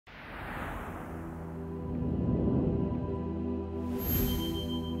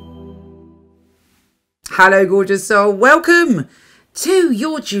Hello, gorgeous soul. Welcome to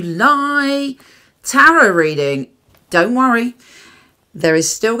your July tarot reading. Don't worry, there is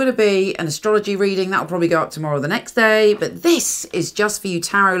still going to be an astrology reading. That will probably go up tomorrow or the next day. But this is just for you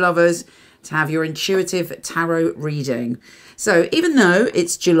tarot lovers to have your intuitive tarot reading. So even though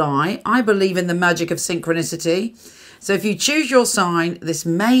it's July, I believe in the magic of synchronicity. So if you choose your sign, this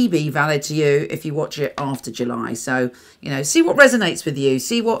may be valid to you if you watch it after July. So, see what resonates with you,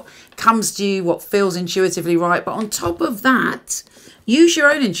 see what comes to you, what feels intuitively right. But on top of that, use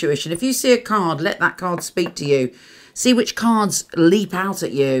your own intuition. If you see a card, let that card speak to you. See which cards leap out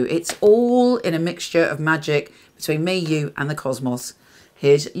at you. It's all in a mixture of magic between me, you, and the cosmos.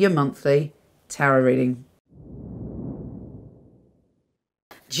 Here's your monthly tarot reading.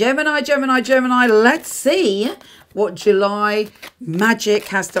 Gemini, Gemini, Gemini, let's see what July magic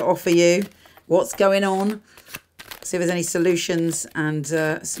has to offer you. What's going on? See if there's any solutions and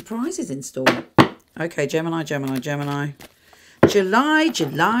surprises in store. Okay, Gemini, Gemini, Gemini. July,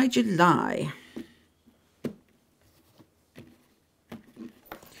 July, July.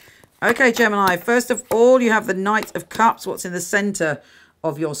 Okay, Gemini, first of all, you have the Knight of Cups, what's in the centre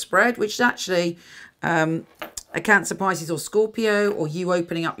of your spread, which is actually a Cancer, Pisces or Scorpio, or you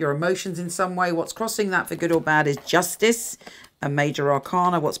opening up your emotions in some way. What's crossing that for good or bad is Justice, a major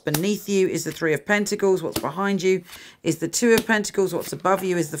arcana. What's beneath you is the Three of Pentacles. What's behind you is the Two of Pentacles. What's above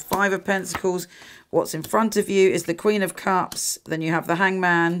you is the Five of Pentacles. What's in front of you is the Queen of Cups. Then you have the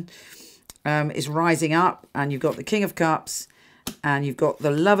Hangman is rising up, and you've got the King of Cups, and you've got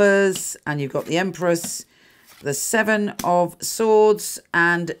the Lovers, and you've got the Empress, the Seven of Swords,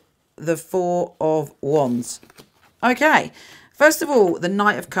 and the Four of Wands. Okay, first of all, the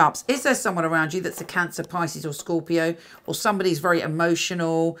Knight of Cups. Is there someone around you that's a Cancer, Pisces or Scorpio, or somebody's very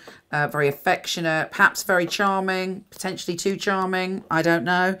emotional, very affectionate, perhaps very charming, potentially too charming? I don't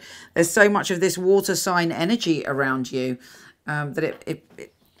know. There's so much of this water sign energy around you that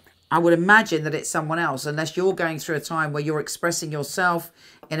I would imagine that it's someone else, unless you're going through a time where you're expressing yourself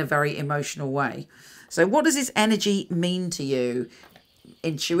in a very emotional way. So what does this energy mean to you?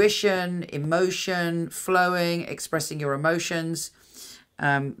 Intuition, emotion, flowing, expressing your emotions.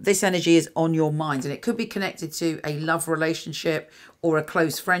 This energy is on your mind, and it could be connected to a love relationship or a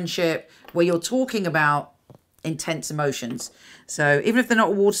close friendship where you're talking about intense emotions. So even if they're not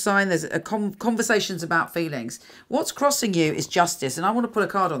a water sign, there's conversations about feelings. What's crossing you is Justice, and I want to put a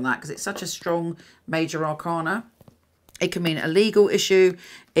card on that because it's such a strong major arcana. It can mean a legal issue.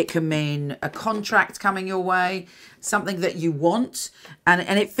 It can mean a contract coming your way, something that you want. And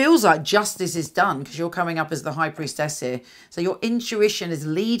it feels like justice is done because you're coming up as the High Priestess here. So your intuition is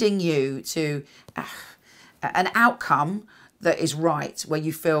leading you to an outcome that is right, where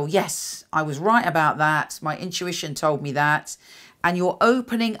you feel, yes, I was right about that. My intuition told me that. And you're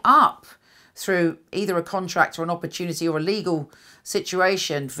opening up through either a contract or an opportunity or a legal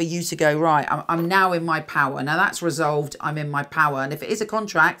situation for you to go, right, I'm now in my power. Now that's resolved. I'm in my power. And if it is a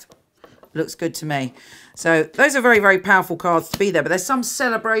contract, looks good to me. So those are very, very powerful cards to be there, but there's some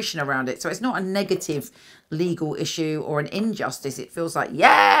celebration around it. So it's not a negative legal issue or an injustice. It feels like,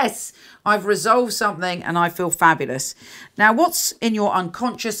 yes, I've resolved something and I feel fabulous. Now, what's in your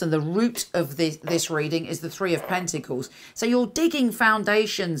unconscious and the root of this reading is the Three of Pentacles. So you're digging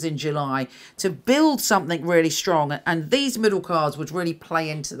foundations in July to build something really strong. And these middle cards would really play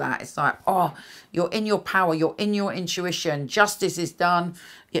into that. It's like, oh, you're in your power. You're in your intuition. Justice is done.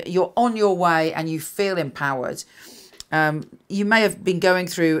 You're on your way and you feel empowered. You may have been going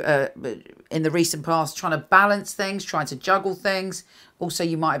through in the recent past trying to balance things, trying to juggle things. Also,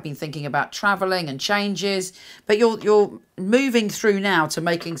 you might have been thinking about traveling and changes, but you're moving through now to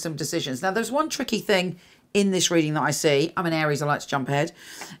making some decisions. Now, there's one tricky thing in this reading that I see. I'm an Aries, I like to jump ahead.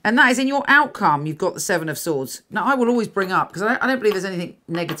 And that is in your outcome, you've got the Seven of Swords. Now, I will always bring up, because I don't believe there's anything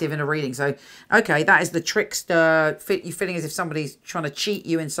negative in a reading. So, okay, that is the trickster. You're feeling as if somebody's trying to cheat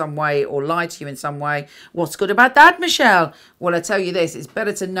you in some way or lie to you in some way. What's good about that, Michelle? Well, I tell you this, it's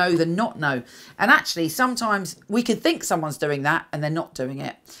better to know than not know. And actually, sometimes we can think someone's doing that and they're not doing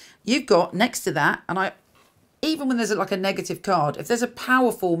it. You've got next to that, and even when there's like a negative card, if there's a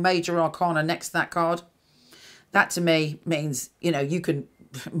powerful major arcana next to that card, that to me means, you can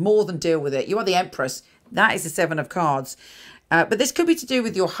more than deal with it. You are the Empress. That is the Seven of Cards. But this could be to do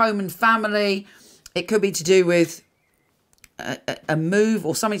with your home and family. It could be to do with a move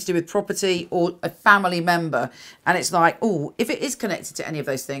or something to do with property or a family member. And it's like, oh, if it is connected to any of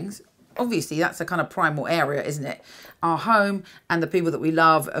those things, obviously that's a kind of primal area, isn't it? Our home and the people that we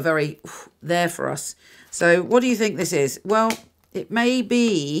love are very there for us. So what do you think this is? Well, it may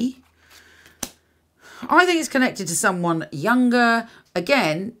be I think it's connected to someone younger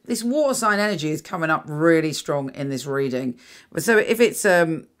again, this water sign energy is coming up really strong in this reading. So if it's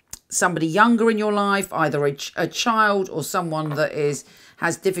somebody younger in your life, either a child or someone that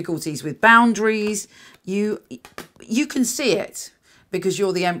has difficulties with boundaries, you can see it because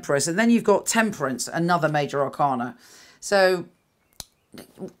you're the Empress. And then you've got Temperance, another major arcana. So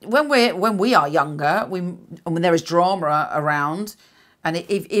when we are younger, when there is drama around, and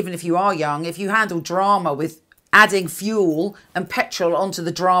even if you are young, if you handle drama with adding fuel and petrol onto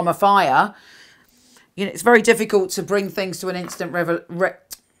the drama fire, you know, it's very difficult to bring things to an instant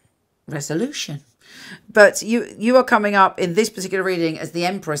resolution. But you are coming up in this particular reading as the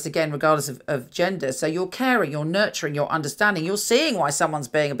Empress, again, regardless of gender. So you're caring, you're nurturing, you're understanding, you're seeing why someone's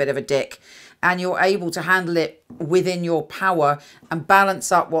being a bit of a dick, and you're able to handle it within your power and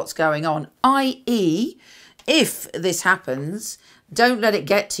balance up what's going on. i.e., if this happens, don't let it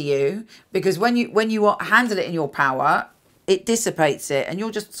get to you, because when you handle it in your power, it dissipates it, and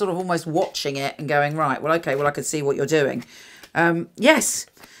you're just sort of almost watching it and going, right, well, okay, well, I can see what you're doing. Yes,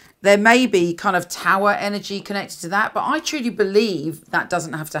 there may be kind of tower energy connected to that, but I truly believe that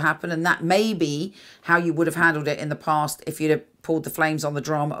doesn't have to happen, and that may be how you would have handled it in the past if you'd have pulled the flames on the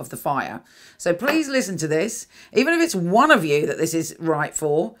drama of the fire. So please listen to this. Even if it's one of you that this is right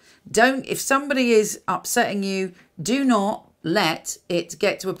for, if somebody is upsetting you, do not let it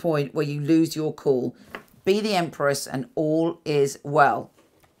get to a point where you lose your cool. Be the Empress and all is well.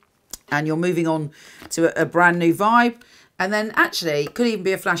 And you're moving on to a brand new vibe. And then actually, it could even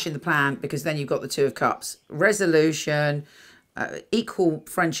be a flash in the pan, because then you've got the Two of Cups. Resolution, equal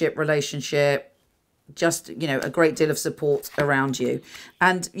friendship, relationship, just, you know, a great deal of support around you.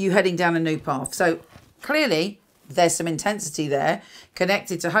 And you heading down a new path. So clearly, there's some intensity there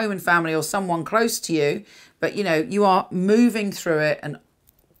connected to home and family or someone close to you. But, you know, you are moving through it. And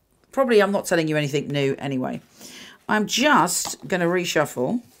probably I'm not telling you anything new anyway. I'm just going to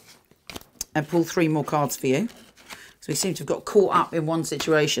reshuffle and pull 3 more cards for you. So we seem to have got caught up in one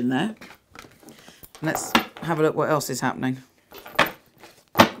situation there. Let's have a look what else is happening.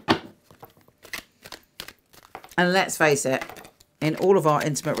 And let's face it, in all of our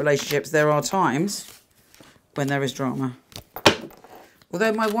intimate relationships, there are times when there is drama.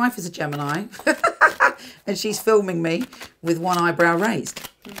 Although my wife is a Gemini and she's filming me with one eyebrow raised.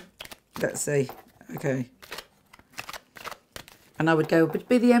 Let's see. Okay. And I would go, but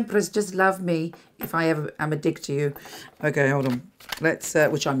be the Empress, just love me if I ever am a dick to you. Okay, hold on. Let's,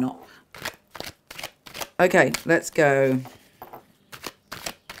 which I'm not. Okay, let's go.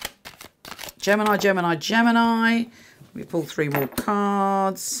 Gemini, Gemini, Gemini. We pull 3 more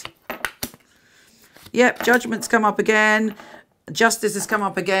cards. Yep, Judgment's come up again. Justice has come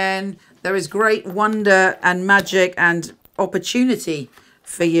up again. There is great wonder and magic and opportunity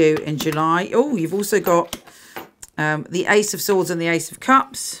for you in July. Oh, you've also got the Ace of Swords and the Ace of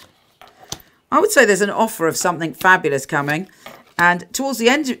Cups. I would say there's an offer of something fabulous coming. And towards the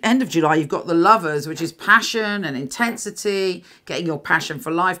end of July, you've got the Lovers, which is passion and intensity, getting your passion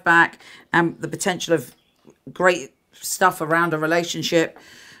for life back, and the potential of great stuff around a relationship.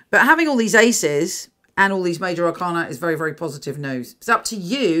 But having all these aces and all these major arcana is very, very positive news. It's up to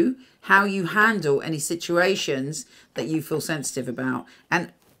you how you handle any situations that you feel sensitive about.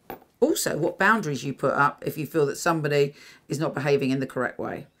 And also what boundaries you put up if you feel that somebody is not behaving in the correct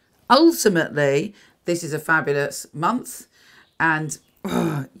way. Ultimately, this is a fabulous month. And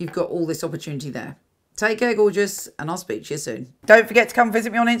you've got all this opportunity there. Take care, gorgeous, and I'll speak to you soon. Don't forget to come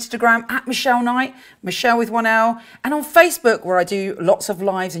visit me on Instagram at Michele Knight, Michele with 1 L, and on Facebook, where I do lots of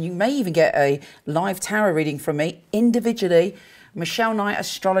lives, and you may even get a live tarot reading from me individually, Michele Knight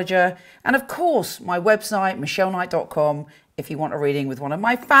Astrologer, and of course, my website, michelleknight.com, if you want a reading with one of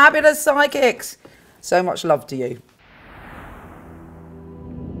my fabulous psychics. So much love to you.